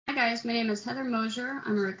guys, my name is Heather Mosier.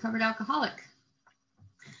 I'm a recovered alcoholic.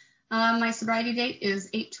 My sobriety date is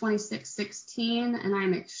 8/26/16, and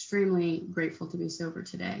I'm extremely grateful to be sober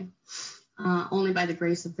today. Only by the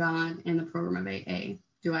grace of God and the program of AA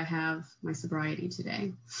do I have my sobriety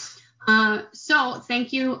today. So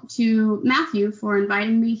thank you to Matthew for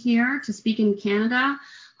inviting me here to speak in Canada.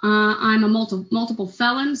 I'm a multiple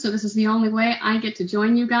felon, so this is the only way I get to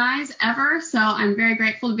join you guys ever, so I'm very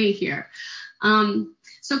grateful to be here.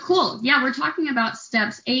 So cool. Yeah, we're talking about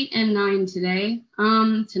steps 8 and 9 today,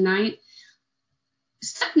 tonight.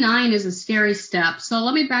 Step 9 is a scary step. So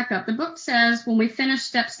let me back up. The book says when we finish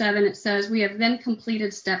step 7, it says we have then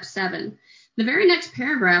completed step 7. The very next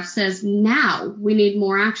paragraph says now we need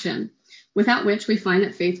more action, without which we find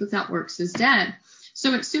that faith without works is dead.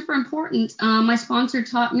 So it's super important. My sponsor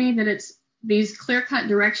taught me that these clear-cut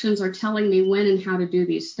directions are telling me when and how to do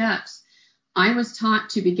these steps. I was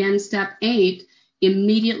taught to begin step 8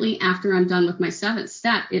 immediately after I'm done with my 7th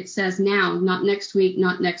step. It says now, not next week,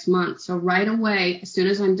 not next month. So right away, as soon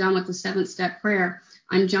as I'm done with the 7th step prayer,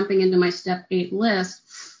 I'm jumping into my step 8 list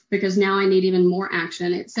because now I need even more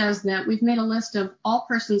action. It says that we've made a list of all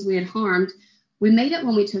persons we had harmed. We made it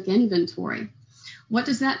when we took inventory. What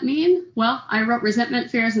does that mean? Well, I wrote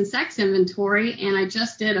resentment, fears, and sex inventory, and I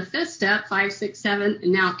just did a 5th step, 5, 6, 7,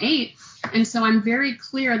 and now 8. And so I'm very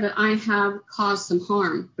clear that I have caused some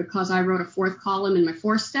harm because I wrote a 4th column in my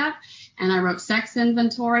 4th step, and I wrote sex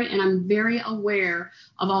inventory, and I'm very aware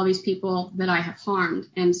of all these people that I have harmed.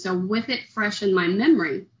 And so with it fresh in my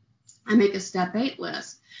memory, I make a step 8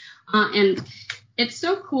 list. And it's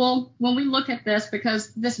so cool when we look at this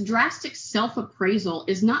because this drastic self-appraisal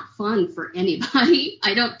is not fun for anybody,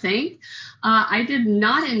 I don't think. I did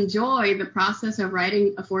not enjoy the process of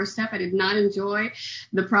writing a 4th step. I did not enjoy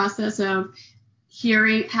the process of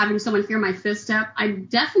having someone hear my 5th step. I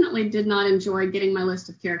definitely did not enjoy getting my list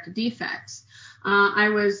of character defects. I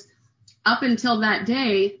was, up until that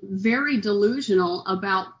day, very delusional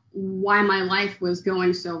about why my life was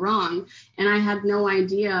going so wrong, and I had no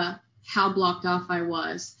idea how blocked off I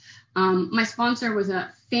was. My sponsor was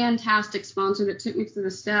a fantastic sponsor that took me through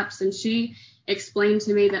the steps, and she explained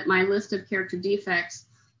to me that my list of character defects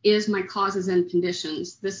is my causes and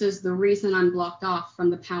conditions. This is the reason I'm blocked off from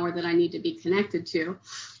the power that I need to be connected to.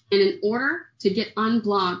 And in order to get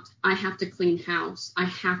unblocked, I have to clean house. I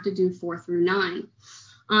have to do 4 through 9.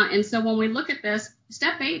 And so when we look at this,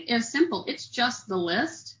 step 8 is simple. It's just the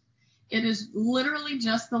list. It is literally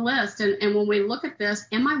just the list. And when we look at this,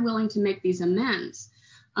 am I willing to make these amends?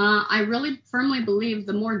 I really firmly believe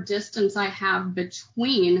the more distance I have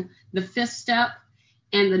between the 5th step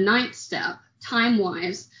and the 9th step,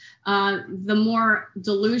 time-wise, the more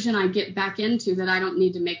delusion I get back into that I don't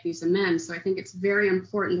need to make these amends. So I think it's very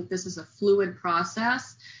important that this is a fluid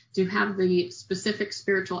process to have the specific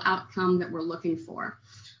spiritual outcome that we're looking for.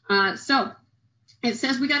 So it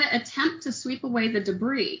says we got to attempt to sweep away the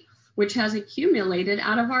debris which has accumulated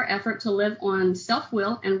out of our effort to live on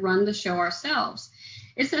self-will and run the show ourselves.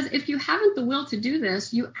 It says, if you haven't the will to do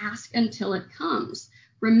this, you ask until it comes.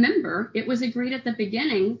 Remember, it was agreed at the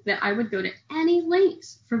beginning that I would go to any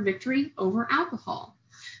lengths for victory over alcohol.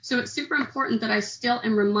 So it's super important that I still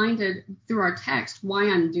am reminded through our text why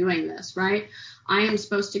I'm doing this, right? I am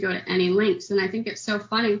supposed to go to any lengths. And I think it's so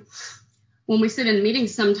funny when we sit in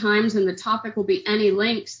meetings sometimes and the topic will be any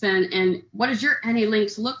links, and what does your any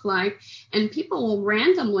links look like? And people will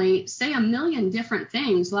randomly say a million different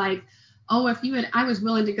things like, oh, I was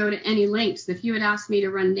willing to go to any lengths. If you had asked me to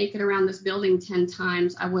run naked around this building 10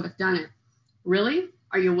 times, I would have done it. Really?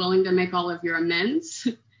 Are you willing to make all of your amends?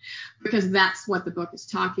 Because that's what the book is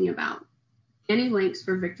talking about. Any links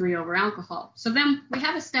for victory over alcohol. So then we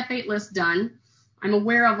have a step 8 list done. I'm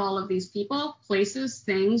aware of all of these people, places,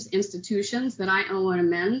 things, institutions that I owe an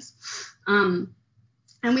amends. And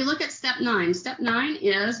we look at step 9. Step 9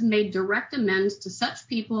 is made direct amends to such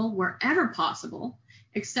people wherever possible,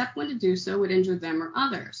 except when to do so would injure them or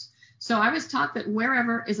others. So I was taught that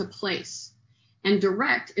wherever is a place, and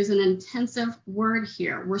direct is an intensive word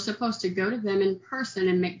here. We're supposed to go to them in person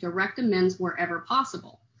and make direct amends wherever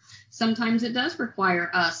possible. Sometimes it does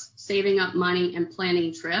require us saving up money and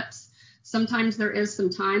planning trips. Sometimes there is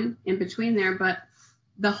some time in between there, but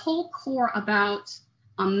the whole core about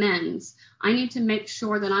amends, I need to make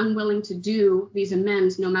sure that I'm willing to do these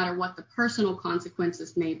amends no matter what the personal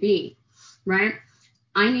consequences may be, right?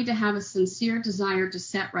 I need to have a sincere desire to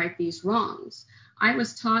set right these wrongs. I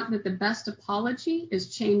was taught that the best apology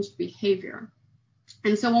is changed behavior.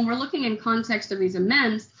 And so when we're looking in context of these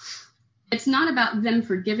amends, It's not about them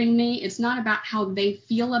forgiving me. It's not about how they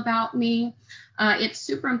feel about me. It's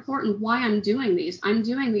super important why I'm doing these. I'm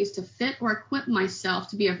doing these to fit or equip myself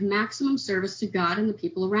to be of maximum service to God and the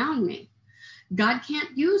people around me. God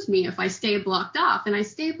can't use me if I stay blocked off, and I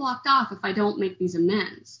stay blocked off if I don't make these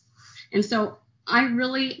amends. And so I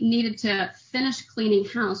really needed to finish cleaning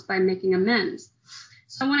house by making amends.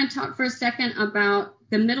 So I want to talk for a second about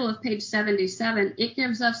the middle of page 77. It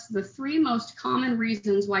gives us the 3 most common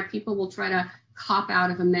reasons why people will try to cop out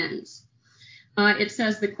of amends. It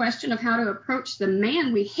says the question of how to approach the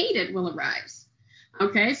man we hated will arise.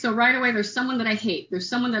 Okay, so right away, there's someone that I hate. There's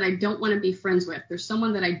someone that I don't want to be friends with. There's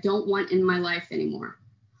someone that I don't want in my life anymore.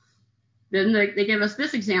 Then they give us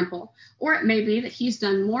this example. Or it may be that he's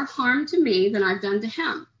done more harm to me than I've done to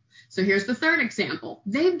him. So here's the 3rd example.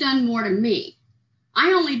 They've done more to me.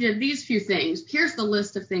 I only did these few things. Here's the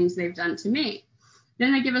list of things they've done to me.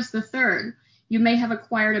 Then they give us the 3rd. You may have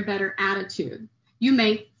acquired a better attitude. You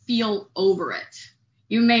may feel over it.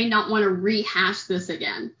 You may not want to rehash this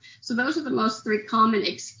again. So those are the most 3 common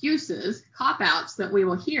excuses, cop-outs that we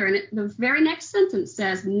will hear. And the very next sentence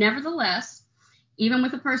says, nevertheless, even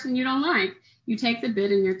with a person you don't like, you take the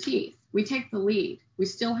bit in your teeth. We take the lead. We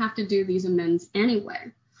still have to do these amends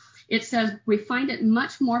anyway. It says we find it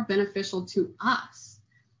much more beneficial to us.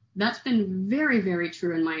 That's been very, very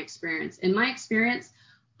true in my experience. In my experience,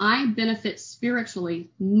 I benefit spiritually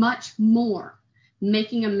much more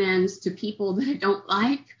making amends to people that I don't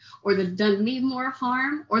like, or that have done me more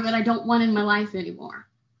harm, or that I don't want in my life anymore.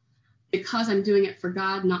 Because I'm doing it for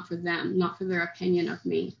God, not for them, not for their opinion of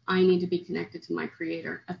me. I need to be connected to my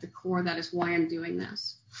Creator. At the core, that is why I'm doing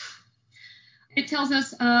this. It tells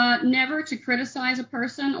us never to criticize a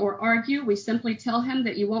person or argue. We simply tell him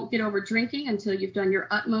that you won't get over drinking until you've done your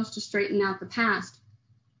utmost to straighten out the past.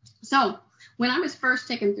 So when I was first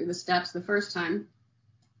taken through the steps the first time,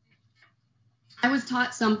 I was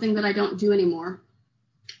taught something that I don't do anymore.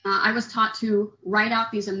 I was taught to write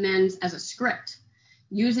out these amends as a script,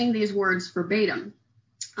 using these words verbatim.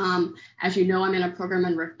 As you know, I'm in a program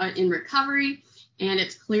in recovery, and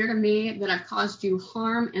it's clear to me that I've caused you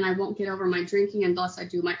harm, and I won't get over my drinking unless I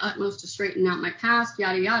do my utmost to straighten out my past,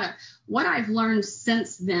 yada, yada. What I've learned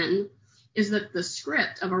since then is that the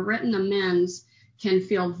script of a written amends can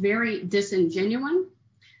feel very disingenuous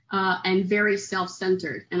and very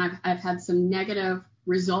self-centered. And I've had some negative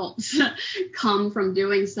results come from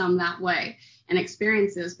doing some that way, and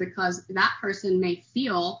experiences, because that person may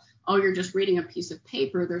feel, oh, you're just reading a piece of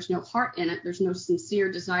paper. There's no heart in it. There's no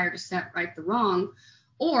sincere desire to set right the wrong.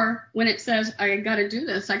 Or when it says, I got to do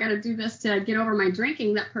this to get over my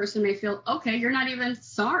drinking, that person may feel, okay, you're not even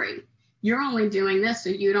sorry. You're only doing this so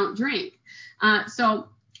you don't drink. So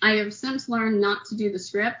I have since learned not to do the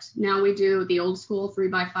script. Now we do the old school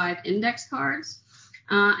 3x5 index cards.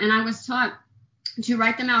 And I was taught to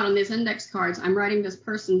write them out on these index cards. I'm writing this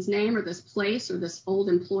person's name or this place or this old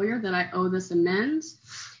employer that I owe this amends.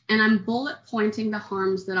 And I'm bullet pointing the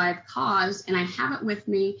harms that I've caused, and I have it with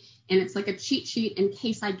me, and it's like a cheat sheet in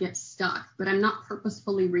case I get stuck, but I'm not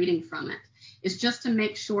purposefully reading from it. It's just to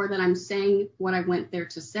make sure that I'm saying what I went there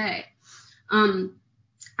to say.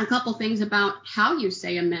 A couple things about how you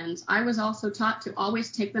say amends. I was also taught to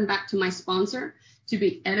always take them back to my sponsor to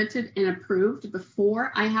be edited and approved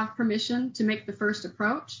before I have permission to make the first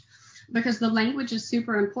approach, because the language is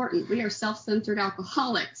super important. We are self-centered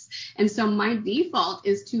alcoholics. And so my default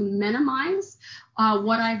is to minimize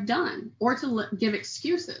what I've done, or to give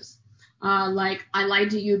excuses. Like, I lied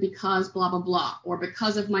to you because blah, blah, blah, or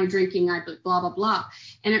because of my drinking, I blah, blah, blah.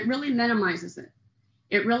 And it really minimizes it.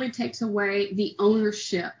 It really takes away the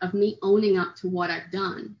ownership of me owning up to what I've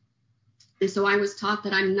done. And so I was taught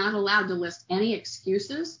that I'm not allowed to list any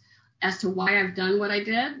excuses as to why I've done what I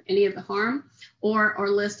did, any of the harm, or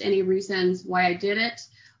list any reasons why I did it,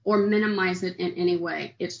 or minimize it in any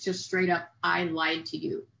way. It's just straight up, I lied to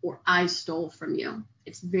you, or I stole from you.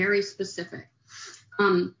 It's very specific.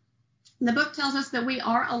 The book tells us that we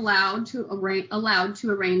are allowed to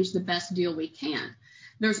arrange the best deal we can.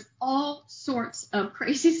 There's all sorts of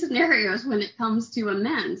crazy scenarios when it comes to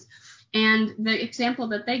amends. And the example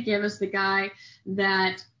that they give is the guy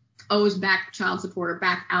that owes back child support or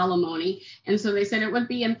back alimony. And so they said it would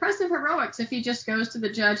be impressive heroics if he just goes to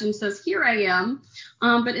the judge and says, here I am.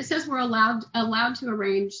 But it says we're allowed to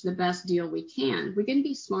arrange the best deal we can. We can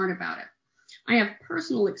be smart about it. I have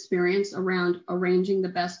personal experience around arranging the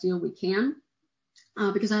best deal we can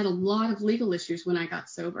because I had a lot of legal issues when I got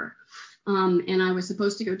sober. And I was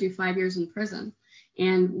supposed to go do 5 years in prison.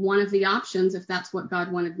 And one of the options, if that's what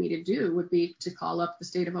God wanted me to do, would be to call up the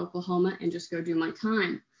state of Oklahoma and just go do my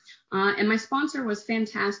time. And my sponsor was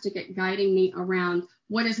fantastic at guiding me around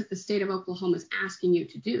what is it the state of Oklahoma is asking you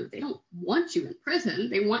to do. They don't want you in prison.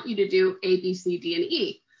 They want you to do A, B, C, D, and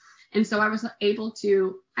E. And so I was able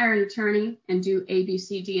to hire an attorney and do A, B,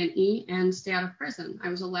 C, D, and E and stay out of prison. I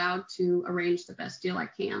was allowed to arrange the best deal I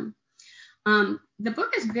can. The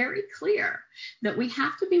book is very clear that we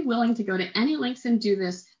have to be willing to go to any lengths and do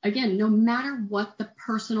this, again, no matter what the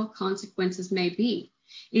personal consequences may be.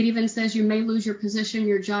 It even says you may lose your position,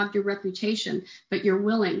 your job, your reputation, but you're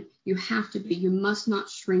willing. You have to be. You must not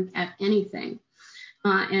shrink at anything.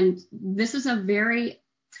 And this is a very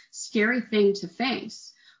scary thing to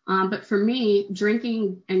face. But for me,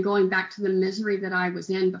 drinking and going back to the misery that I was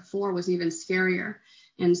in before was even scarier.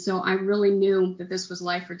 And so I really knew that this was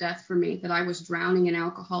life or death for me, that I was drowning in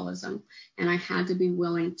alcoholism, and I had to be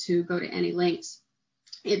willing to go to any lengths.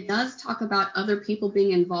 It does talk about other people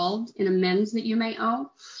being involved in amends that you may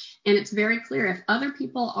owe. And it's very clear if other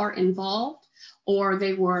people are involved, or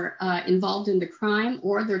they were involved in the crime,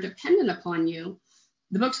 or they're dependent upon you,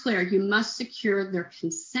 the book's clear. You must secure their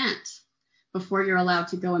consent before you're allowed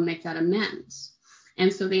to go and make that amends.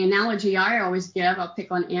 And so the analogy I always give, I'll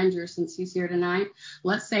pick on Andrew since he's here tonight.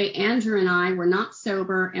 Let's say Andrew and I were not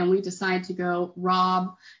sober and we decide to go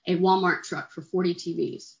rob a Walmart truck for 40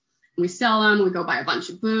 TVs. We sell them, we go buy a bunch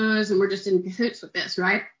of booze, and we're just in cahoots with this,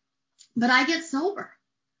 right? But I get sober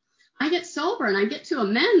and I get to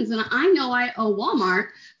amends, and I know I owe Walmart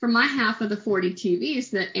for my half of the 40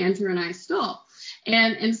 TVs that Andrew and I stole.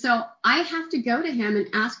 And so I have to go to him and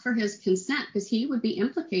ask for his consent because he would be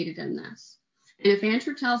implicated in this. And if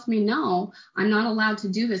Andrew tells me no, I'm not allowed to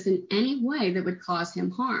do this in any way that would cause him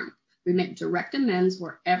harm. We make direct amends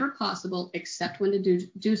wherever possible, except when to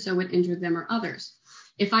do so would injure them or others.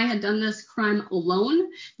 If I had done this crime alone,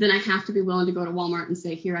 then I have to be willing to go to Walmart and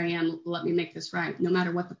say, here I am, let me make this right, no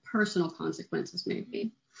matter what the personal consequences may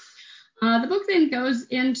be. The book then goes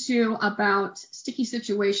into about sticky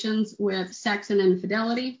situations with sex and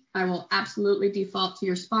infidelity. I will absolutely default to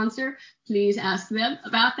your sponsor. Please ask them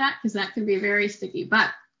about that because that can be very sticky.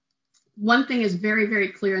 But one thing is very, very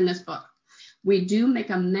clear in this book. We do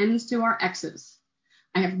make amends to our exes.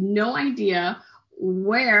 I have no idea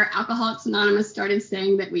where Alcoholics Anonymous started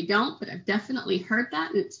saying that we don't, but I've definitely heard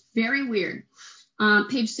that, and it's very weird.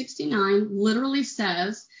 Page 69 literally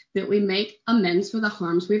says that we make amends for the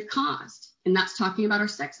harms we've caused, and that's talking about our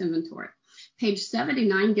sex inventory. Page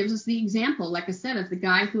 79 gives us the example, like I said, of the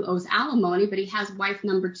guy who owes alimony, but he has wife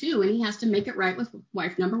number 2, and he has to make it right with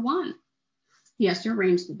wife number 1. He has to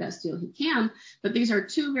arrange the best deal he can, but these are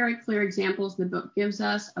 2 very clear examples the book gives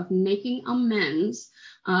us of making amends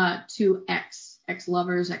to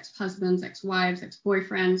ex-lovers, ex-husbands, ex-wives,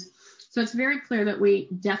 ex-boyfriends. So it's very clear that we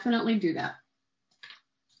definitely do that.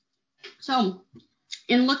 So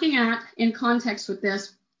in looking at, in context with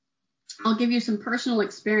this, I'll give you some personal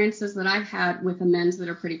experiences that I've had with amends that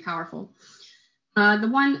are pretty powerful. The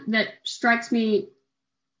one that strikes me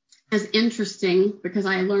as interesting, because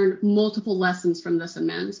I learned multiple lessons from this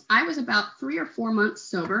amends, I was about 3 or 4 months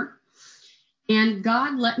sober, and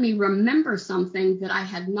God let me remember something that I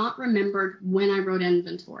had not remembered when I wrote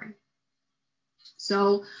inventory.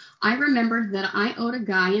 So I remembered that I owed a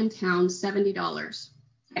guy in town $70.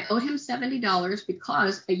 I owed him $70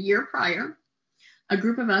 because a year prior, a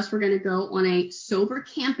group of us were going to go on a sober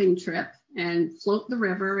camping trip and float the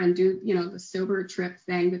river and do, the sober trip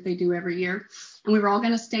thing that they do every year. And we were all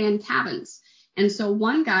going to stay in cabins. And so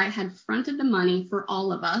one guy had fronted the money for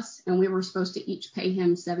all of us, and we were supposed to each pay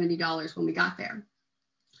him $70 when we got there.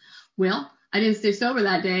 Well, I didn't stay sober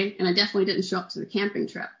that day, and I definitely didn't show up to the camping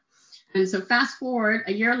trip. And so fast forward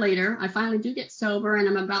a year later, I finally do get sober, and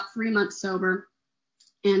I'm about 3 months sober.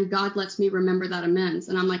 And God lets me remember that amends.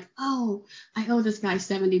 And I'm like, oh, I owe this guy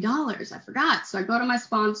 $70. I forgot. So I go to my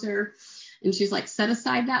sponsor, and she's like, set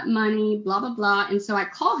aside that money, blah, blah, blah. And so I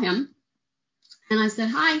call him, and I said,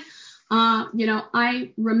 hi,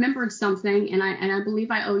 I remembered something, and I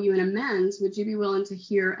believe I owe you an amends. Would you be willing to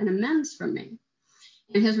hear an amends from me?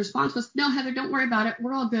 And his response was, no, Heather, don't worry about it.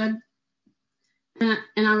 We're all good.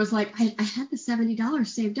 And I was like, I had the $70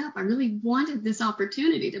 saved up. I really wanted this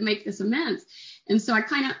opportunity to make this amends. And so I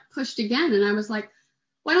kind of pushed again, and I was like,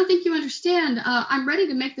 well, I don't think you understand. I'm ready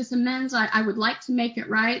to make this amends. I would like to make it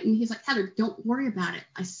right. And he's like, Heather, don't worry about it.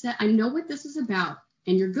 I said, I know what this is about,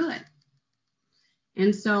 and you're good.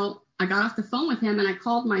 And so I got off the phone with him, and I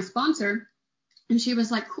called my sponsor, and she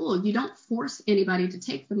was like, cool, you don't force anybody to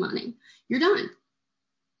take the money. You're done.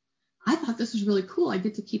 I thought this was really cool. I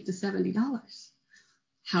get to keep the $70.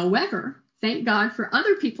 However, thank God for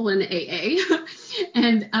other people in AA.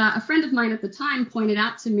 And a friend of mine at the time pointed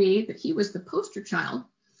out to me that he was the poster child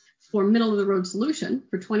for middle of the road solution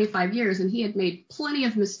for 25 years, and he had made plenty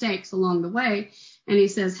of mistakes along the way. And he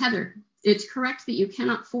says, Heather, it's correct that you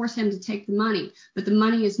cannot force him to take the money, but the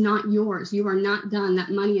money is not yours. You are not done.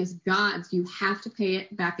 That money is God's. You have to pay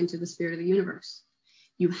it back into the spirit of the universe.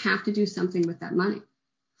 You have to do something with that money.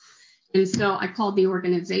 And so I called the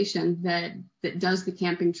organization that does the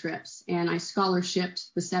camping trips, and I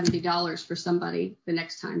scholarshiped the $70 for somebody the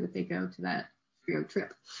next time that they go to that free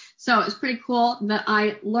trip. So it's pretty cool that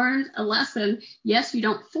I learned a lesson. Yes, you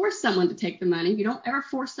don't force someone to take the money. You don't ever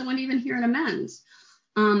force someone to even hear an amends.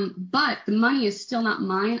 But the money is still not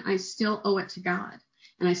mine. I still owe it to God,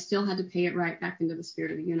 and I still had to pay it right back into the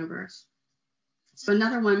spirit of the universe. So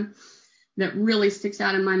another one that really sticks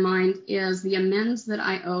out in my mind is the amends that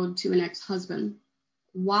I owed to an ex-husband.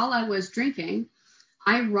 While I was drinking,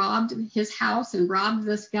 I robbed his house and robbed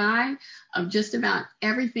this guy of just about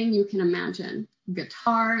everything you can imagine.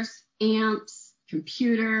 Guitars, amps,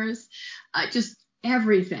 computers, just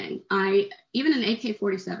everything. Even an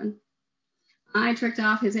AK-47. I tricked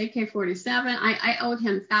off his AK-47. I owed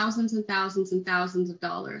him thousands and thousands and thousands of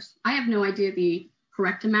dollars. I have no idea the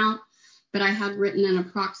correct amount, but I had written an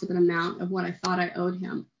approximate amount of what I thought I owed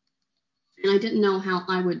him. And I didn't know how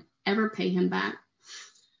I would ever pay him back.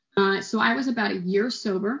 So I was about a year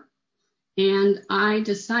sober, and I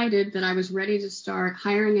decided that I was ready to start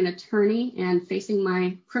hiring an attorney and facing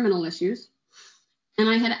my criminal issues. And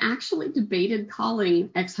I had actually debated calling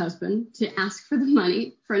ex-husband to ask for the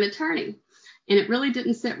money for an attorney. And it really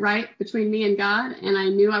didn't sit right between me and God, and I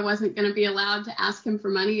knew I wasn't going to be allowed to ask him for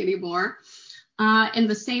money anymore. And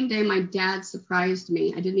the same day, my dad surprised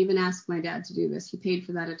me. I didn't even ask my dad to do this. He paid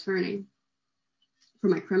for that attorney for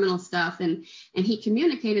my criminal stuff. And he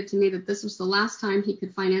communicated to me that this was the last time he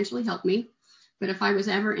could financially help me. But if I was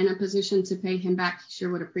ever in a position to pay him back, he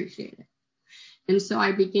sure would appreciate it. And so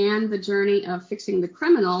I began the journey of fixing the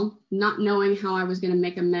criminal, not knowing how I was going to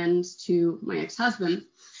make amends to my ex-husband.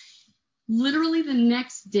 Literally the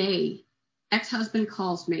next day, ex-husband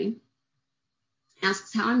calls me,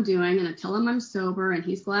 asks how I'm doing, and I tell him I'm sober, and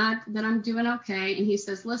he's glad that I'm doing okay. And he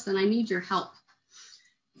says, listen, I need your help.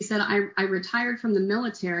 He said, I retired from the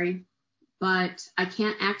military, but I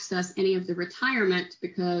can't access any of the retirement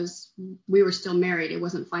because we were still married. It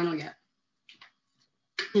wasn't final yet.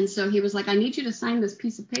 And so he was like, I need you to sign this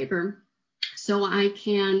piece of paper so I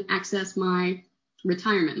can access my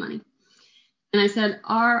retirement money. And I said,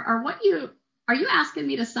 are you asking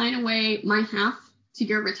me to sign away my half to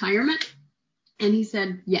your retirement? And he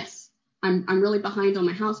said, yes, I'm really behind on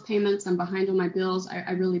my house payments. I'm behind on my bills.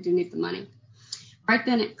 I really do need the money. Right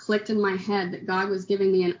then it clicked in my head that God was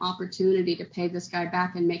giving me an opportunity to pay this guy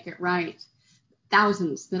back and make it right.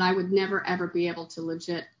 Thousands that I would never, ever be able to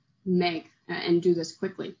legit make and do this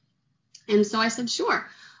quickly. And so I said, sure.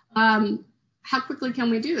 How quickly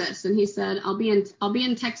can we do this? And he said, I'll be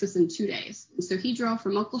in Texas in 2 days. And so he drove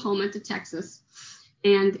from Oklahoma to Texas,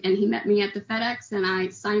 and he met me at the FedEx, and I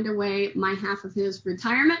signed away my half of his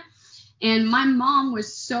retirement. And my mom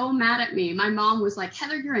was so mad at me. My mom was like,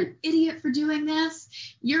 Heather, you're an idiot for doing this.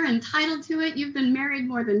 You're entitled to it. You've been married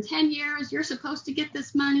more than 10 years. You're supposed to get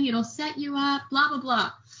this money. It'll set you up, blah, blah,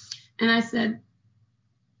 blah. And I said,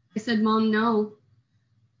 Mom, no.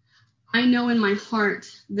 I know in my heart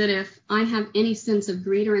that if I have any sense of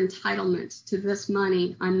greed or entitlement to this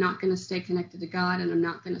money, I'm not going to stay connected to God, and I'm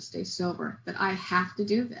not going to stay sober. That I have to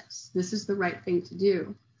do this. This is the right thing to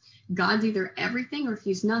do. God's either everything or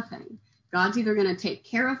he's nothing. God's either going to take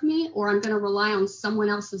care of me or I'm going to rely on someone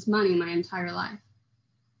else's money my entire life.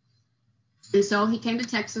 And so he came to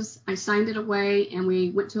Texas. I signed it away, and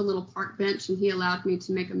we went to a little park bench, and he allowed me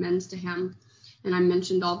to make amends to him. And I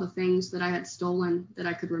mentioned all the things that I had stolen that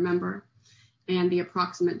I could remember and the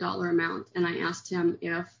approximate dollar amount. And I asked him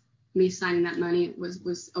if me signing that money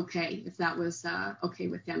was okay, if that was okay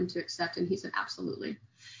with him to accept. And he said, absolutely.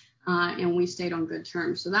 And we stayed on good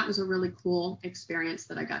terms. So that was a really cool experience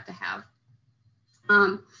that I got to have.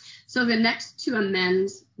 So the next two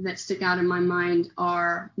amends that stick out in my mind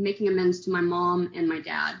are making amends to my mom and my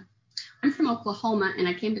dad. I'm from Oklahoma, and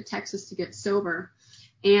I came to Texas to get sober,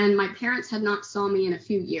 and my parents had not saw me in a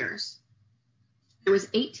few years. I was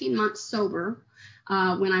 18 months sober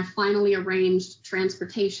when I finally arranged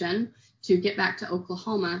transportation to get back to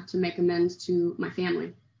Oklahoma to make amends to my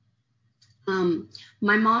family.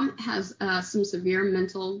 My mom has some severe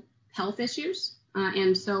mental health issues,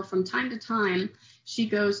 and so from time to time, she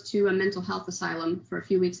goes to a mental health asylum for a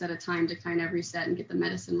few weeks at a time to kind of reset and get the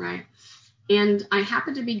medicine right. And I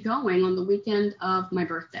happened to be going on the weekend of my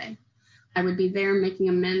birthday. I would be there making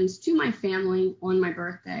amends to my family on my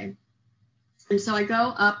birthday. And so I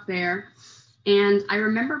go up there, and I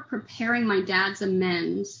remember preparing my dad's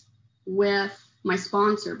amends with my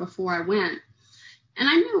sponsor before I went. And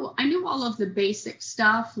I knew all of the basic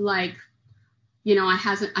stuff, like, you know, I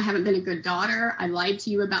haven't been a good daughter. I lied to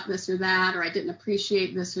you about this or that, or I didn't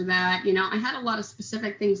appreciate this or that. You know, I had a lot of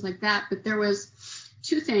specific things like that, but there was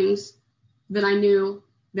two things that I knew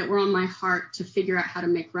that were on my heart to figure out how to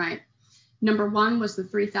make right. Number one was the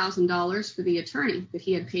 $3,000 for the attorney that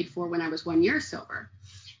he had paid for when I was 1 year sober.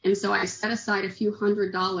 And so I set aside a few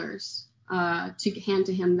 $100s to hand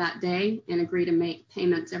to him that day and agree to make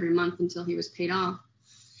payments every month until he was paid off.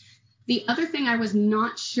 The other thing I was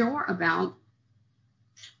not sure about,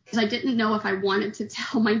 because I didn't know if I wanted to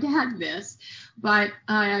tell my dad this, but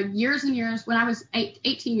years and years, when I was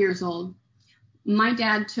 18 years old, my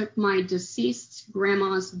dad took my deceased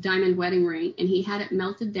grandma's diamond wedding ring and he had it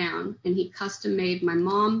melted down, and he custom made my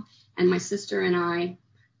mom and my sister and I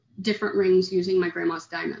different rings using my grandma's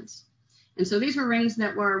diamonds. And so these were rings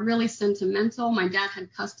that were really sentimental. My dad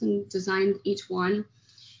had custom designed each one.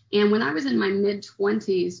 And when I was in my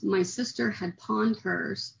mid-20s, my sister had pawned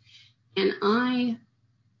hers, and I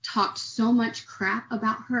talked so much crap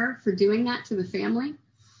about her for doing that to the family.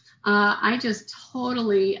 I just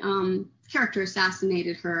totally character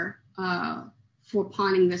assassinated her for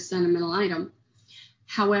pawning this sentimental item.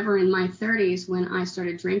 However, in my 30s, when I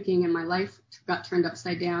started drinking and my life got turned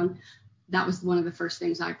upside down, that was one of the first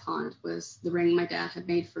things I pawned, was the ring my dad had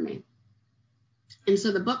made for me. And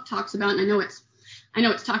so the book talks about, and I know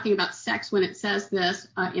it's talking about sex when it says this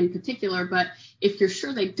in particular, but if you're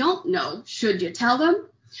sure they don't know, should you tell them?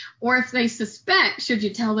 Or if they suspect, should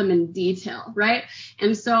you tell them in detail, right?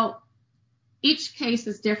 And so each case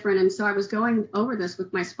is different. And so I was going over this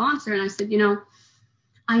with my sponsor, and I said, you know,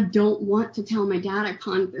 I don't want to tell my dad I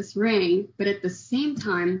pawned this ring, but at the same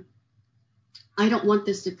time, I don't want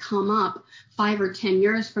this to come up 5 or 10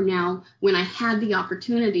 years from now when I had the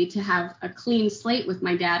opportunity to have a clean slate with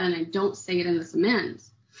my dad and I don't say it in this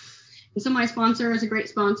amends. And so my sponsor is a great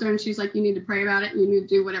sponsor, and she's like, you need to pray about it and you need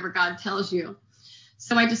to do whatever God tells you.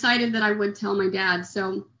 So I decided that I would tell my dad.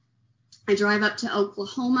 So I drive up to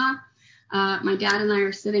Oklahoma. My dad and I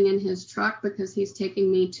are sitting in his truck because he's taking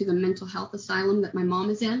me to the mental health asylum that my mom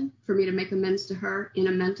is in for me to make amends to her in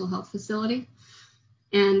a mental health facility.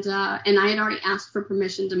 And I had already asked for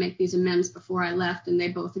permission to make these amends before I left, and they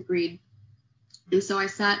both agreed. And so I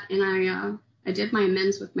sat and I did my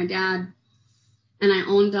amends with my dad, and I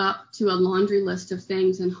owned up to a laundry list of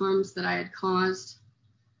things and harms that I had caused.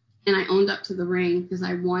 And I owned up to the ring because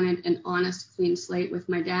I wanted an honest, clean slate with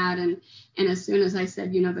my dad. And as soon as I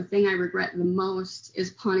said, you know, the thing I regret the most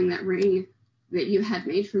is pawning that ring that you had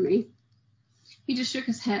made for me, he just shook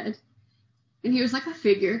his head. And he was like, I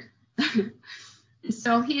figured.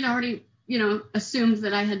 So he had already, you know, assumed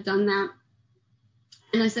that I had done that.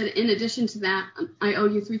 And I said, in addition to that, I owe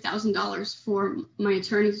you $3,000 for my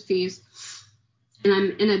attorney's fees. And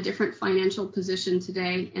I'm in a different financial position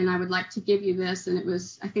today, and I would like to give you this. And it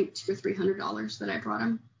was, I think, $200 or $300 that I brought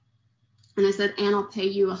him. And I said, and I'll pay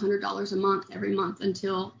you $100 a month every month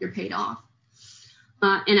until you're paid off.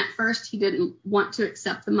 And at first, he didn't want to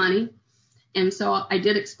accept the money. And so I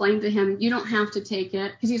did explain to him, you don't have to take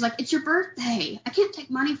it, because he's like, it's your birthday. I can't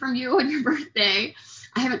take money from you on your birthday.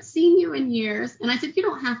 I haven't seen you in years. And I said, you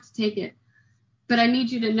don't have to take it, but I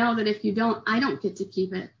need you to know that if you don't, I don't get to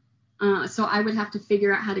keep it. So I would have to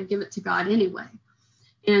figure out how to give it to God anyway.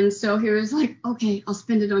 And so he was like, okay, I'll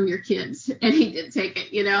spend it on your kids. And he did take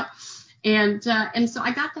it, you know. And so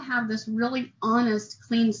I got to have this really honest,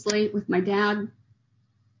 clean slate with my dad.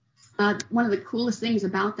 One of the coolest things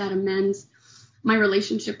about that amends, my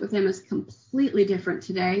relationship with him is completely different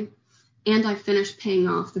today. And I finished paying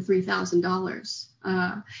off the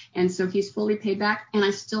 $3,000. And so he's fully paid back, and I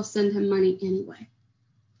still send him money anyway.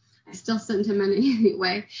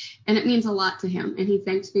 And it means a lot to him, and he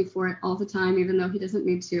thanks me for it all the time, even though he doesn't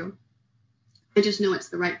need to. I just know it's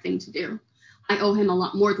the right thing to do. I owe him a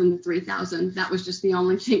lot more than the $3,000. That was just the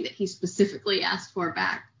only thing that he specifically asked for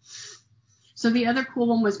back. So the other cool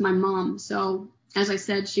one was my mom. So as I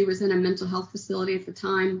said, she was in a mental health facility at the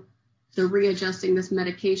time. They're readjusting this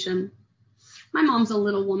medication. My mom's a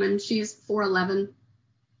little woman. She's 4'11",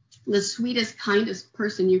 the sweetest, kindest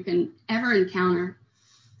person you can ever encounter.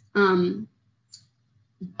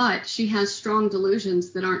 But she has strong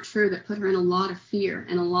delusions that aren't true, that put her in a lot of fear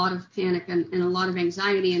and a lot of panic and a lot of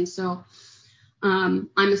anxiety. And so I'm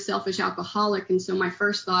a selfish alcoholic. And so my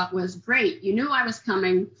first thought was, great, you knew I was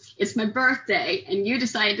coming. It's my birthday, and you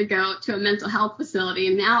decided to go to a mental health facility.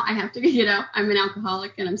 And now I have to, you know, I'm an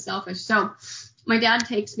alcoholic and I'm selfish. So my dad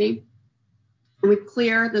takes me, and we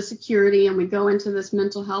clear the security, and we go into this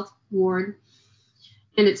mental health ward.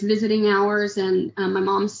 And it's visiting hours, and my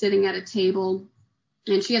mom's sitting at a table,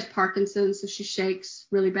 and she has Parkinson's, so she shakes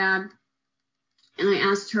really bad. And I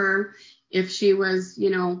asked her if she was,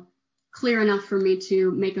 clear enough for me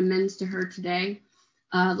to make amends to her today,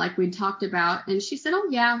 like we'd talked about. And she said, oh,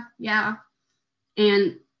 yeah.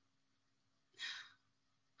 And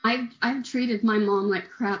I've treated my mom like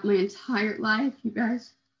crap my entire life, you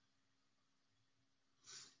guys.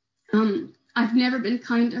 I've never been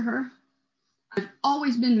kind to her. I've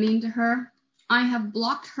always been mean to her. I have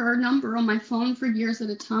blocked her number on my phone for years at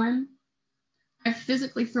a time. I've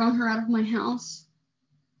physically thrown her out of my house.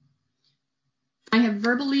 I have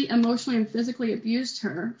verbally, emotionally, and physically abused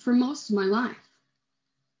her for most of my life.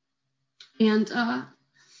 And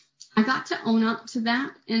I got to own up to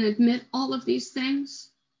that and admit all of these things.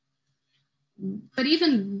 But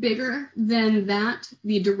even bigger than that,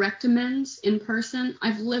 the direct amends in person,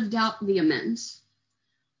 I've lived out the amends.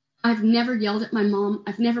 I've never yelled at my mom.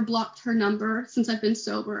 I've never blocked her number since I've been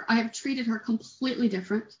sober. I have treated her completely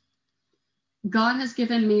different. God has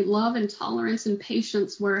given me love and tolerance and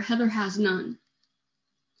patience where Heather has none.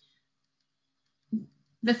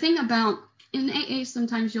 The thing about, in AA,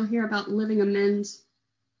 sometimes you'll hear about living amends.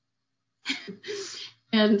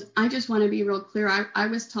 And I just want to be real clear. I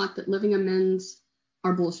was taught that living amends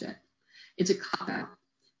are bullshit. It's a cop-out.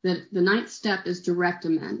 The ninth step is direct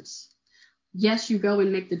amends. Yes, you go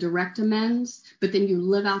and make the direct amends, but then you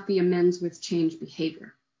live out the amends with change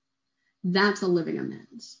behavior. That's a living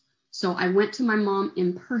amends. So I went to my mom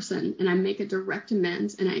in person and I make a direct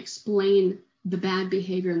amends and I explain the bad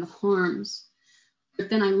behavior and the harms, but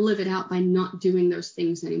then I live it out by not doing those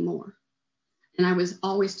things anymore. And I was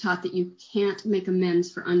always taught that you can't make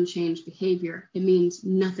amends for unchanged behavior. It means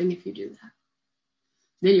nothing if you do that.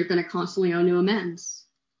 Then you're going to constantly owe new amends.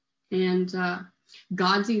 And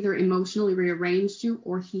God's either emotionally rearranged you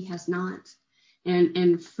or he has not.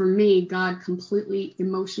 And for me, God completely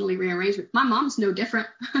emotionally rearranged me. My mom's no different.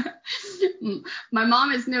 My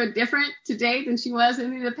mom is no different today than she was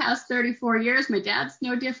in the past 34 years. My dad's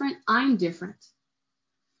no different. I'm different.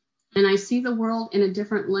 And I see the world in a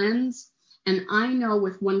different lens. And I know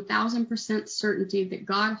with 1,000% certainty that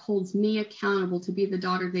God holds me accountable to be the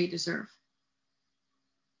daughter they deserve.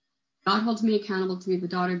 God holds me accountable to be the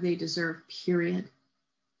daughter they deserve, period.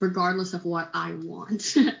 Regardless of what I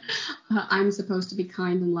want. I'm supposed to be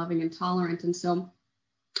kind and loving and tolerant. And so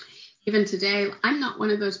even today, I'm not one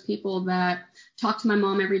of those people that talk to my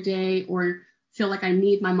mom every day or feel like I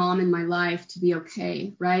need my mom in my life to be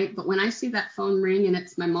okay, right? But when I see that phone ring and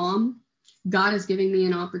it's my mom, God is giving me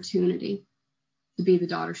an opportunity to be the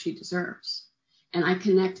daughter she deserves. And I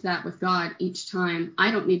connect that with God each time.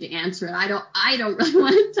 I don't need to answer it. I don't really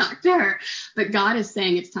want to talk to her. But God is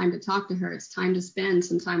saying it's time to talk to her. It's time to spend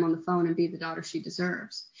some time on the phone and be the daughter she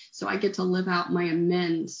deserves. So I get to live out my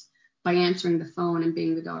amends by answering the phone and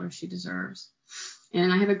being the daughter she deserves.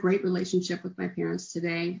 And I have a great relationship with my parents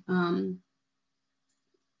today.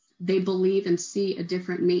 They believe and see a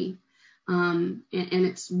different me. And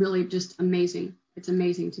it's really just amazing. It's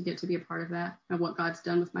amazing to get to be a part of that, of what God's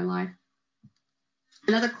done with my life.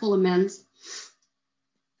 Another cool amends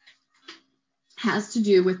has to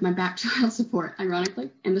do with my back child support, ironically,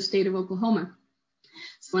 in the state of Oklahoma.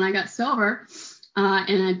 So when I got sober,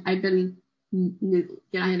 and I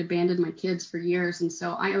had abandoned my kids for years, and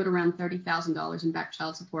so I owed around $30,000 in back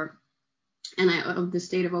child support, and I owed the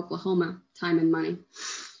state of Oklahoma time and money.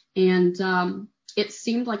 And it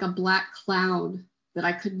seemed like a black cloud that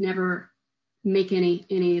I could never make any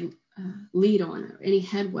lead on or any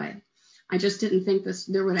headway. I just didn't think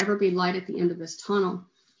there would ever be light at the end of this tunnel.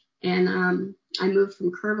 And I moved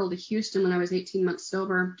from Kerrville to Houston when I was 18 months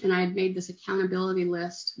sober, and I had made this accountability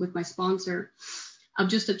list with my sponsor of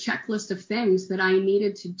just a checklist of things that I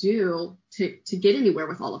needed to do to get anywhere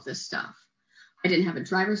with all of this stuff. I didn't have a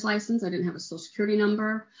driver's license. I didn't have a social security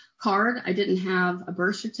number card. I didn't have a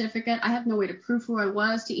birth certificate. I had no way to prove who I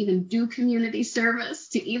was, to even do community service,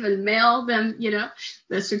 to even mail them,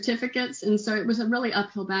 the certificates. And so it was a really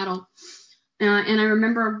uphill battle. And I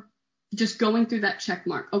remember just going through that check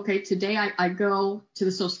mark. Okay, today I go to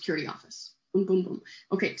the Social Security office. Boom, boom, boom.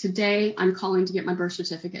 Okay, today I'm calling to get my birth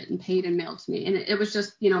certificate and paid and mailed to me. And it was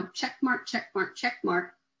just, check mark, check mark, check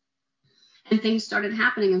mark. And things started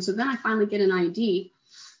happening. And so then I finally get an ID,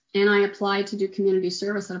 and I applied to do community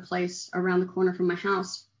service at a place around the corner from my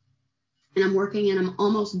house. And I'm working, and I'm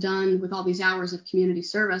almost done with all these hours of community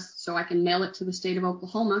service so I can mail it to the state of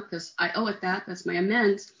Oklahoma because I owe it that. That's my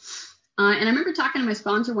amends. And I remember talking to my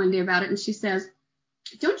sponsor one day about it, and she says,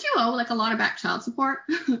 don't you owe like a lot of back child support?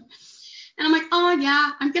 And I'm like, oh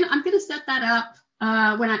yeah, I'm gonna set that up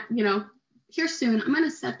when here soon. I'm going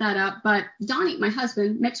to set that up. But Donnie, my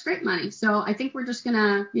husband, makes great money. So I think we're just going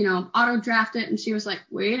to, auto draft it. And she was like,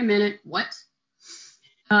 wait a minute, what?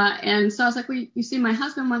 And so I was like, well, you see, my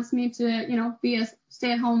husband wants me to, be a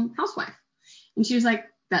stay-at-home housewife. And she was like,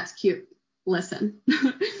 that's cute. Listen.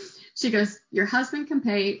 She goes, your husband can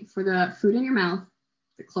pay for the food in your mouth,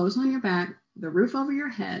 the clothes on your back, the roof over your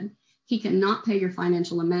head. He cannot pay your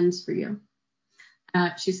financial amends for you.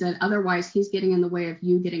 She said, otherwise he's getting in the way of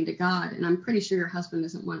you getting to God. And I'm pretty sure your husband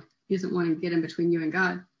doesn't want to get in between you and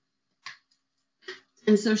God.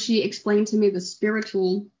 And so she explained to me the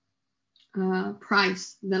spiritual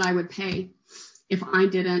price that I would pay if I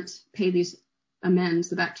didn't pay these amends,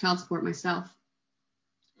 the back child support myself.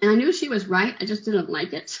 And I knew she was right. I just didn't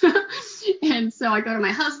like it. And so I go to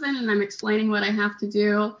my husband and I'm explaining what I have to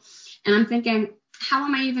do. And I'm thinking, how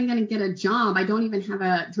am I even going to get a job? I don't even have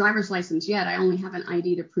a driver's license yet. I only have an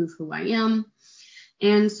ID to prove who I am.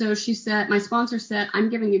 And so she said, my sponsor said, I'm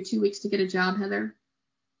giving you 2 weeks to get a job, Heather.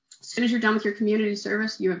 As soon as you're done with your community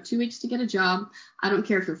service, you have 2 weeks to get a job. I don't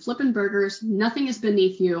care if you're flipping burgers. Nothing is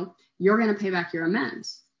beneath you. You're going to pay back your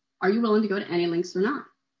amends. Are you willing to go to any lengths or not?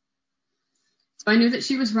 So I knew that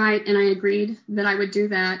she was right, and I agreed that I would do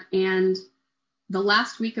that. And the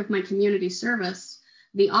last week of my community service,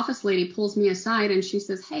 the office lady pulls me aside and she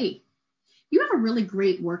says, hey, you have a really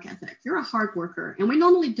great work ethic. You're a hard worker, and we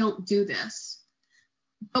normally don't do this.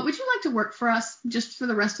 But would you like to work for us just for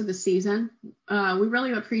the rest of the season? We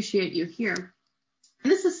really appreciate you here.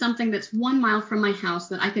 And this is something that's 1 mile from my house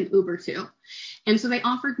that I can Uber to. And so they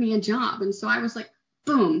offered me a job. And so I was like,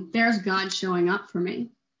 boom, there's God showing up for me.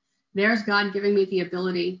 There's God giving me the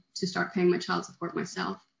ability to start paying my child support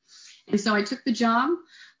myself. And so I took the job,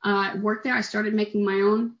 worked there. I started making my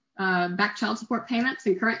own back child support payments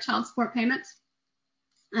and current child support payments.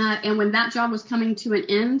 And when that job was coming to an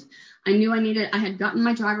end, I knew I had gotten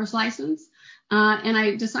my driver's license, and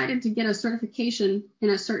I decided to get a certification in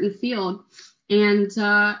a certain field. And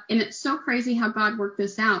it's so crazy how God worked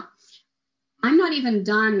this out. I'm not even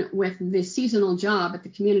done with the seasonal job at the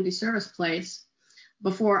community service place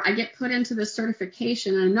before I get put into this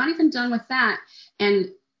certification, and I'm not even done with that. And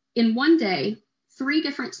in one day, 3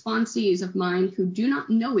 different sponsees of mine who do not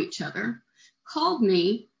know each other called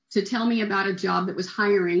me to tell me about a job that was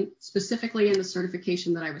hiring specifically in the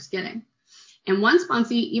certification that I was getting. And one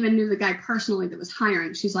sponsee even knew the guy personally that was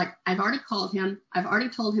hiring. She's like, I've already called him. I've already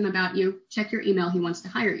told him about you. Check your email. He wants to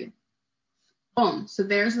hire you. Boom. So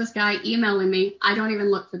there's this guy emailing me. I don't even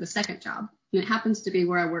look for the second job. And it happens to be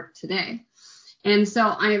where I work today. And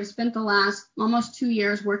so I have spent the last almost 2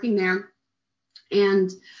 years working there.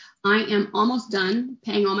 And I am almost done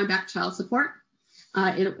paying all my back child support.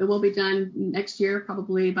 It will be done next year,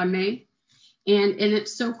 probably by May. And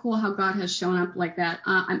it's so cool how God has shown up like that.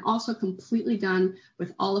 I'm also completely done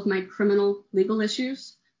with all of my criminal legal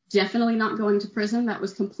issues. Definitely not going to prison. That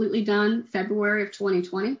was completely done February of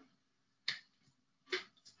 2020.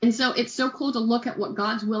 And so it's so cool to look at what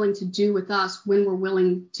God's willing to do with us when we're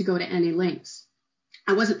willing to go to any lengths.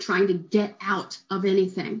 I wasn't trying to get out of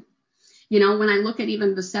anything. When I look at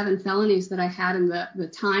even the 7 felonies that I had in the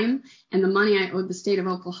time and the money I owed the state of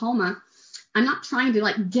Oklahoma, I'm not trying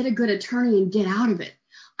to get a good attorney and get out of it.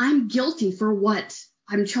 I'm guilty for what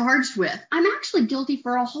I'm charged with. I'm actually guilty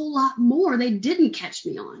for a whole lot more they didn't catch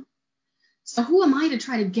me on. So who am I to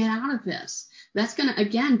try to get out of this? That's going to,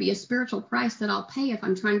 again, be a spiritual price that I'll pay if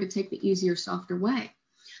I'm trying to take the easier, softer way.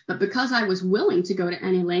 But because I was willing to go to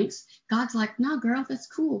any lengths, God's like, no, girl, that's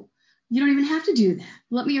cool. You don't even have to do that.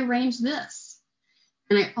 Let me arrange this.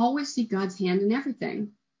 And I always see God's hand in everything.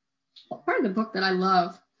 Part of the book that I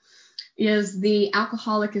love is the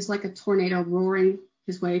alcoholic is like a tornado roaring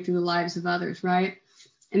his way through the lives of others, right?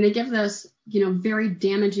 And they give this, very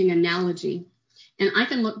damaging analogy. And I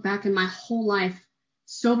can look back in my whole life,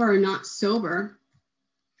 sober or not sober,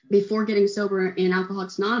 before getting sober in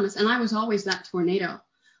Alcoholics Anonymous, and I was always that tornado.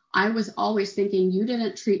 I was always thinking, you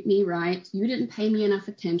didn't treat me right. You didn't pay me enough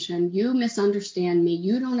attention. You misunderstand me.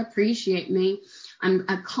 You don't appreciate me. I'm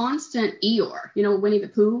a constant Eeyore, Winnie the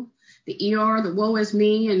Pooh, the Eeyore, the woe is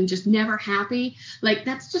me, and just never happy.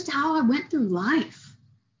 That's just how I went through life.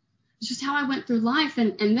 It's just how I went through life.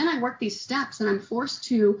 And then I work these steps, and I'm forced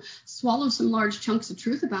to swallow some large chunks of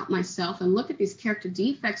truth about myself and look at these character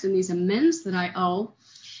defects and these amends that I owe.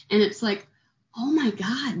 And it's like, oh my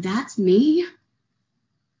God, that's me.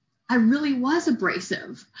 I really was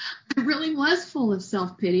abrasive. I really was full of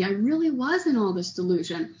self-pity. I really was in all this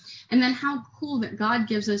delusion. And then how cool that God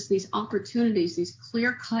gives us these opportunities, these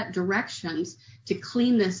clear-cut directions to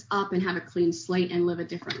clean this up and have a clean slate and live a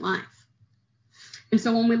different life. And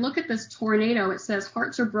so when we look at this tornado, it says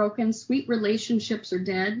hearts are broken, sweet relationships are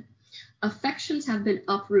dead, Affections have been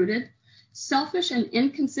uprooted. Selfish and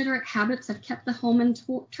inconsiderate habits have kept the home in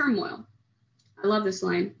turmoil. I love this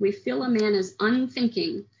line. We feel a man is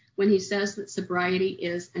unthinking when he says that sobriety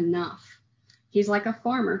is enough. He's like a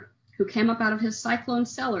farmer who came up out of his cyclone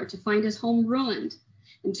cellar to find his home ruined.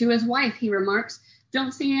 And to his wife, he remarks,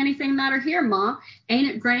 "Don't see anything matter here, Ma. Ain't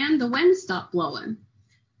it grand? The wind stopped blowing."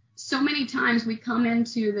 So many times we come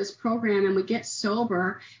into this program and we get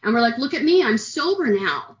sober and we're like, look at me, I'm sober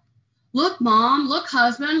now. Look, Mom, look,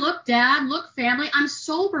 husband, look, Dad, look, family, I'm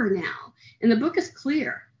sober now. And the book is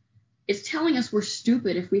clear. It's telling us we're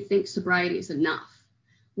stupid if we think sobriety is enough.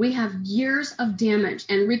 We have years of damage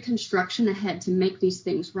and reconstruction ahead to make these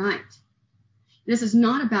things right. This is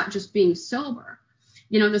not about just being sober.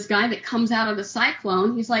 You know, this guy that comes out of the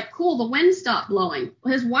cyclone, he's like, cool, the wind stopped blowing.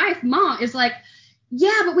 His wife, Ma, is like,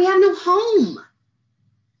 yeah, but we have no home.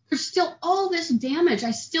 There's still all this damage.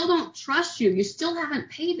 I still don't trust you. You still haven't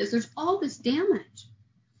paid this. There's all this damage.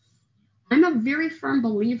 I'm a very firm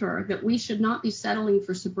believer that we should not be settling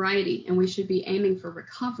for sobriety and we should be aiming for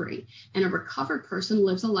recovery. And a recovered person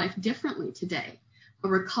lives a life differently today. A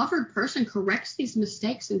recovered person corrects these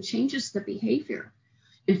mistakes and changes the behavior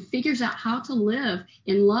and figures out how to live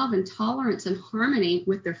in love and tolerance and harmony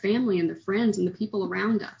with their family and their friends and the people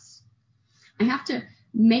around us. I have to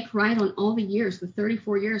make right on all the years, the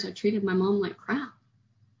 34 years I treated my mom like crap.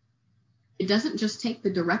 It doesn't just take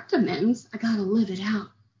the direct amends. I got to live it out.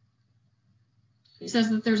 It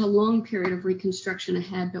says that there's a long period of reconstruction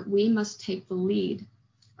ahead, but we must take the lead.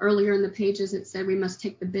 Earlier in the pages, it said we must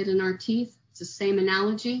take the bit in our teeth. It's the same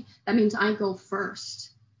analogy. That means I go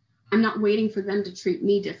first. I'm not waiting for them to treat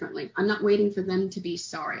me differently. I'm not waiting for them to be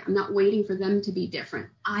sorry. I'm not waiting for them to be different.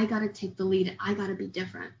 I got to take the lead. I got to be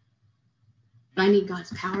different. But I need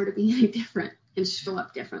God's power to be different and show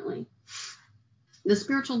up differently. The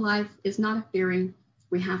spiritual life is not a theory.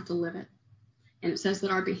 We have to live it. And it says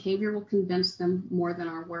that our behavior will convince them more than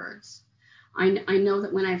our words. I know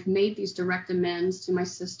that when I've made these direct amends to my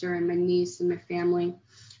sister and my niece and my family,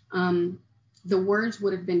 the words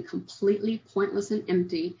would have been completely pointless and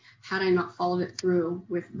empty had I not followed it through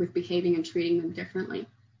with behaving and treating them differently.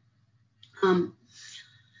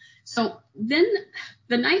 So then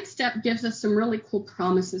the ninth step gives us some really cool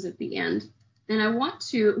promises at the end. And I want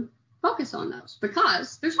to focus on those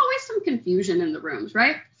because there's always some confusion in the rooms,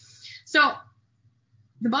 right? So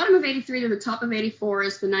the bottom of 83 to the top of 84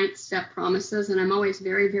 is the ninth step promises. And I'm always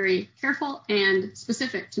very, very careful and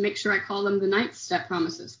specific to make sure I call them the ninth step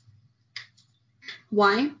promises.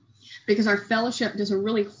 Why? Because our fellowship does a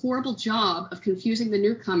really horrible job of confusing the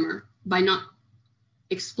newcomer by not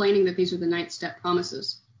explaining that these are the ninth step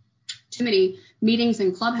promises. Too many meetings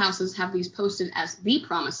and clubhouses have these posted as the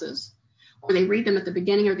promises, or they read them at the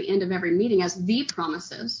beginning or the end of every meeting as the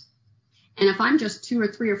promises. And if I'm just 2 or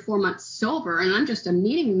 3 or 4 months sober and I'm just a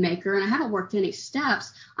meeting maker and I haven't worked any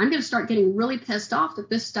steps, I'm going to start getting really pissed off that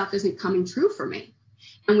this stuff isn't coming true for me.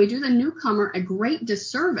 And we do the newcomer a great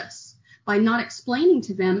disservice by not explaining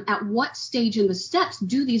to them at what stage in the steps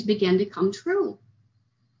do these begin to come true.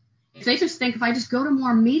 If they just think if I just go to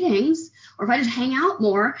more meetings or if I just hang out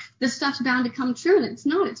more, this stuff's bound to come true. And it's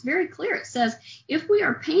not. It's very clear. It says if we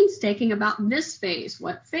are painstaking about this phase,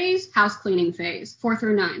 what phase? House cleaning phase, 4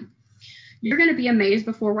 through 9. You're going to be amazed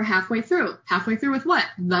before we're halfway through. Halfway through with what?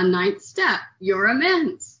 The ninth step, your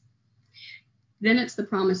amends. Then it's the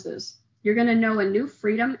promises. You're going to know a new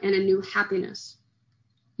freedom and a new happiness.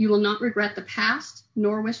 You will not regret the past,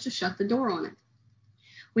 nor wish to shut the door on it.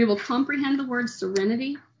 We will comprehend the word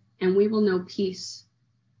serenity, and we will know peace.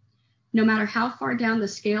 No matter how far down the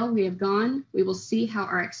scale we have gone, we will see how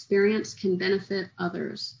our experience can benefit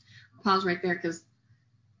others. I'll pause right there because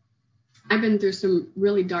I've been through some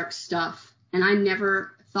really dark stuff, and I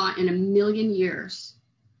never thought in a million years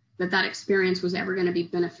that experience was ever going to be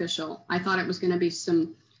beneficial. I thought it was going to be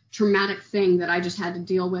some traumatic thing that I just had to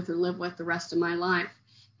deal with or live with the rest of my life.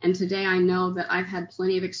 And today I know that I've had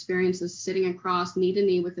plenty of experiences sitting across knee to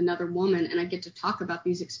knee with another woman, and I get to talk about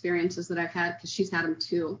these experiences that I've had because she's had them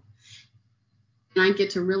too. And I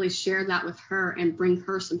get to really share that with her and bring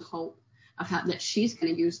her some hope of how that she's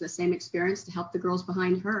going to use the same experience to help the girls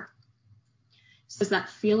behind her. It says that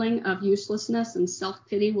feeling of uselessness and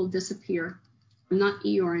self-pity will disappear. I'm not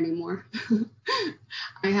Eeyore anymore.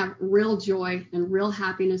 I have real joy and real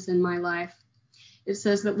happiness in my life. It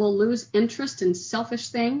says that we'll lose interest in selfish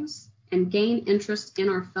things and gain interest in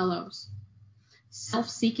our fellows.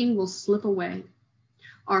 Self-seeking will slip away.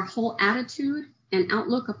 Our whole attitude and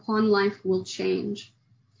outlook upon life will change.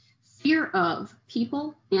 Fear of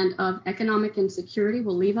people and of economic insecurity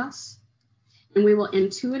will leave us, and we will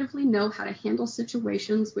intuitively know how to handle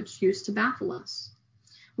situations which used to baffle us.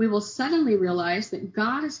 we will suddenly realize that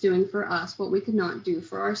God is doing for us what we could not do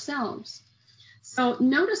for ourselves. So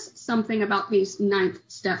notice something about these 9th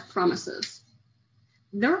step promises.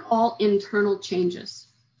 They're all internal changes.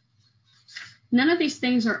 None of these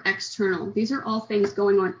things are external. These are all things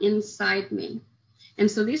going on inside me. And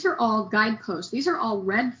so these are all guideposts. These are all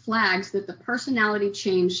red flags that the personality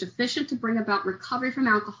change sufficient to bring about recovery from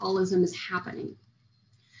alcoholism is happening.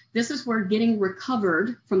 This is where getting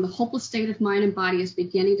recovered from the hopeless state of mind and body is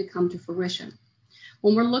beginning to come to fruition.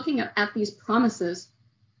 When we're looking at these promises,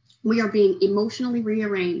 we are being emotionally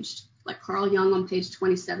rearranged, like Carl Jung on page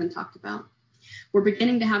 27 talked about. We're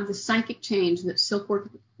beginning to have the psychic change that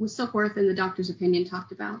Silkworth in the Doctor's Opinion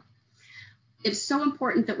talked about. It's so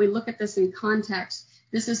important that we look at this in context.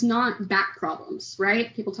 This is not back problems,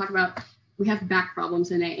 right? People talk about, we have back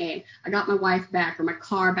problems in AA. I got my wife back, or my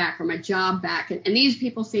car back, or my job back. And these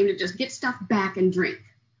people seem to just get stuff back and drink.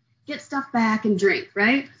 Get stuff back and drink,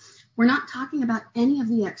 right? We're not talking about any of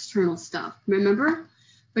the external stuff, remember?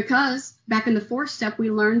 Because back in the 4th step, we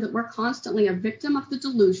learned that we're constantly a victim of the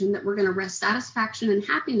delusion that we're going to wrest satisfaction and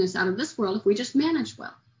happiness out of this world if we just manage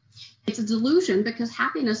well. It's a delusion because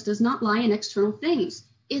happiness does not lie in external things.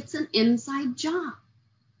 It's an inside job.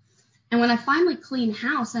 And when I finally clean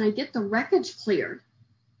house and I get the wreckage cleared,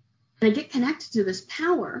 and I get connected to this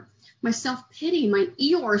power, my self-pity, my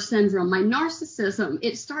Eeyore syndrome, my narcissism,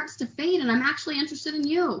 it starts to fade, and I'm actually interested in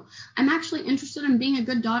you. I'm actually interested in being a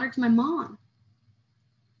good daughter to my mom.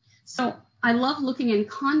 So I love looking in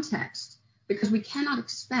context, because we cannot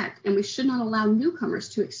expect, and we should not allow newcomers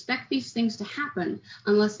to expect these things to happen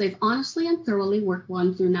unless they've honestly and thoroughly worked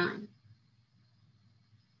 1 through 9.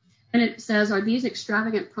 And it says, are these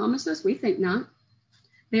extravagant promises? We think not.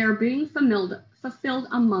 They are being fulfilled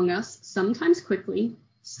among us, sometimes quickly,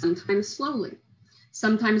 sometimes slowly.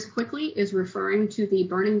 Sometimes quickly is referring to the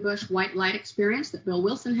burning bush white light experience that Bill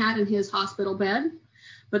Wilson had in his hospital bed.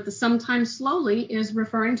 But the sometimes slowly is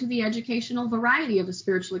referring to the educational variety of a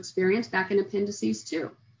spiritual experience back in Appendices 2.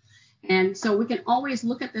 And so we can always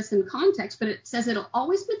look at this in context, but it says it'll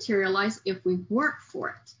always materialize if we work for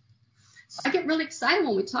it. So I get really excited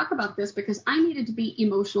when we talk about this because I needed to be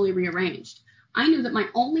emotionally rearranged. I knew that my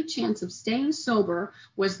only chance of staying sober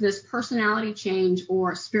was this personality change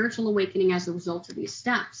or spiritual awakening as a result of these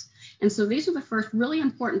steps. And so these are the first really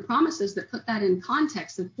important promises that put that in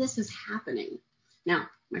context, that this is happening. Now,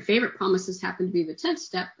 my favorite promises happen to be the 10th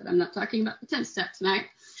step, but I'm not talking about the 10th step tonight.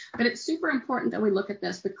 But it's super important that we look at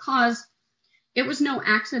this because it was no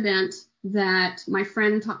accident that my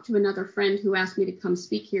friend talked to another friend who asked me to come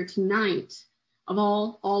speak here tonight of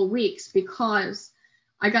all weeks, because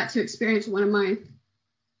I got to experience one of my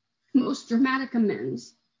most dramatic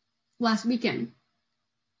amends last weekend.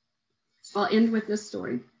 So I'll end with this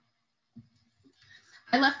story.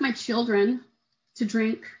 I left my children to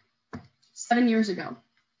drink 7 years ago,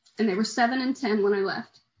 and they were 7 and 10 when I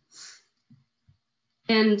left.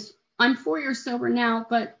 And I'm 4 years sober now,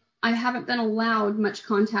 but I haven't been allowed much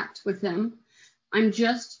contact with them. I'm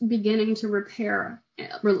just beginning to repair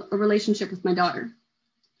a relationship with my daughter.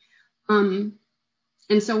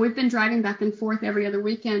 And so we've been driving back and forth every other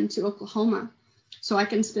weekend to Oklahoma so I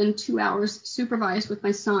can spend 2 hours supervised with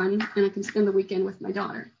my son, and I can spend the weekend with my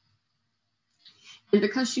daughter. And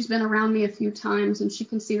because she's been around me a few times and she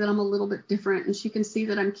can see that I'm a little bit different and she can see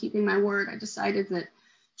that I'm keeping my word, I decided that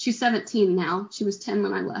she's 17 now. She was 10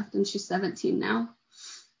 when I left, and she's 17 now.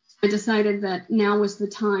 I decided that now was the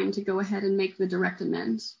time to go ahead and make the direct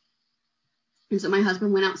amends. And so my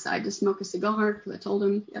husband went outside to smoke a cigar because I told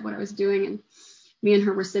him what I was doing, and me and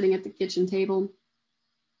her were sitting at the kitchen table.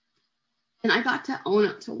 And I got to own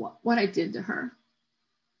up to what I did to her.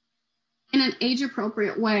 In an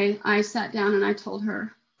age-appropriate way, I sat down and I told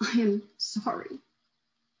her, I am sorry.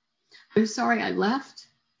 I'm sorry I left.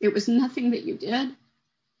 It was nothing that you did.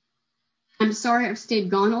 I'm sorry I've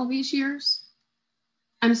stayed gone all these years.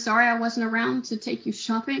 I'm sorry I wasn't around to take you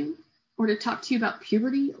shopping or to talk to you about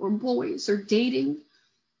puberty or boys or dating.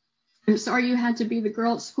 I'm sorry you had to be the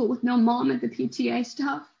girl at school with no mom and the PTA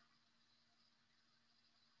stuff.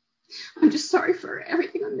 I'm just sorry for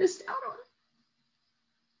everything I missed out on.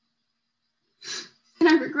 And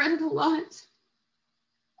I regret it a lot.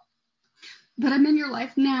 But I'm in your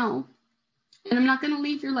life now, and I'm not going to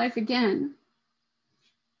leave your life again.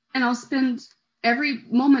 And I'll spend every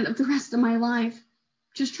moment of the rest of my life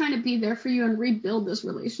just trying to be there for you and rebuild this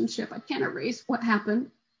relationship. I can't erase what happened,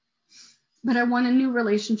 but I want a new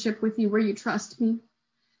relationship with you where you trust me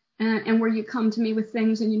and where you come to me with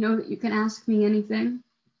things and you know that you can ask me anything.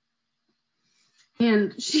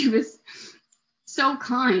 And she was so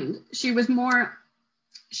kind. She was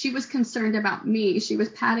concerned about me. She was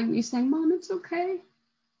patting me saying, Mom, it's okay.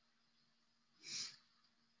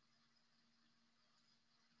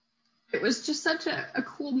 it was just such a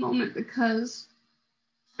cool moment because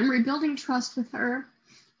I'm rebuilding trust with her,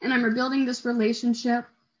 and I'm rebuilding this relationship,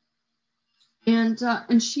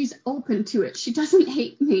 and she's open to it. She doesn't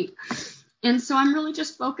hate me. And so I'm really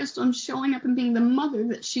just focused on showing up and being the mother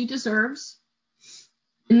that she deserves,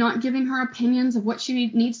 and not giving her opinions of what she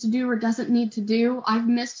needs to do or doesn't need to do. I've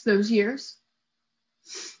missed those years.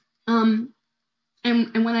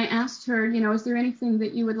 And when I asked her, is there anything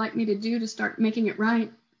that you would like me to do to start making it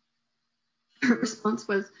right? Her response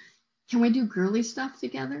was, can we do girly stuff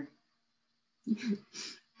together?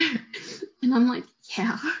 And I'm like,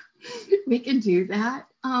 yeah, we can do that.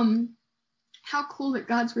 How cool that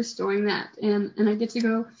God's restoring that. And I get to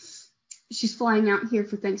go, she's flying out here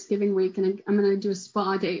for Thanksgiving week, and I'm going to do a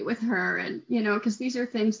spa date with her. And, because these are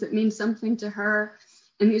things that mean something to her,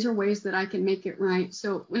 and these are ways that I can make it right.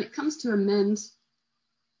 So when it comes to amends,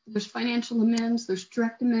 there's financial amends, there's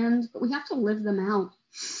direct amends, but we have to live them out.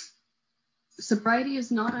 Sobriety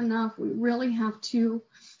is not enough. We really have to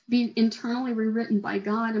be internally rewritten by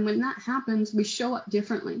God. And when that happens, we show up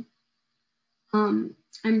differently. I'm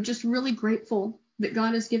just really grateful that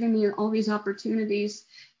God has given me all these opportunities,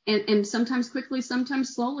 and sometimes quickly,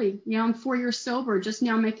 sometimes slowly. I'm 4 years sober, just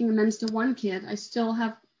now making amends to one kid. I still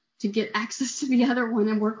have to get access to the other one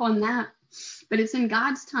and work on that. But it's in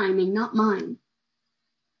God's timing, not mine.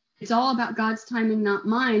 It's all about God's timing, not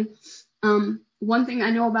mine. One thing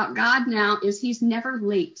I know about God now is he's never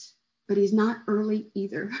late, but he's not early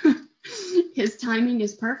either. His timing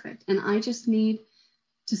is perfect, and I just need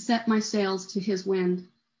to set my sails to his wind.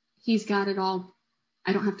 He's got it all.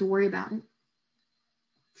 I don't have to worry about it.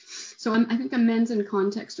 So I think amends and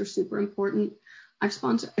context are super important. I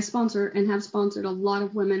sponsor and have sponsored a lot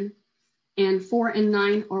of women, and 4 and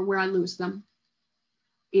 9 are where I lose them.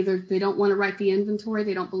 Either they don't want to write the inventory,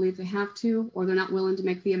 they don't believe they have to, or they're not willing to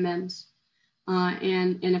make the amends.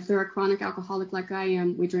 And if they're a chronic alcoholic like I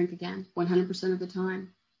am, we drink again 100% of the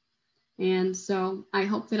time. And so I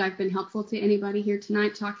hope that I've been helpful to anybody here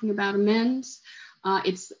tonight talking about amends.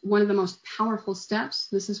 It's one of the most powerful steps.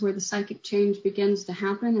 This is where the psychic change begins to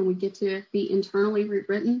happen, and we get to be internally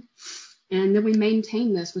rewritten. And then we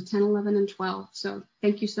maintain this with 10, 11, and 12. So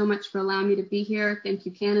thank you so much for allowing me to be here. Thank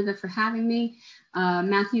you, Canada, for having me.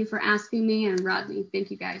 Matthew for asking me, and Rodney. Thank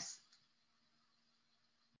you, guys.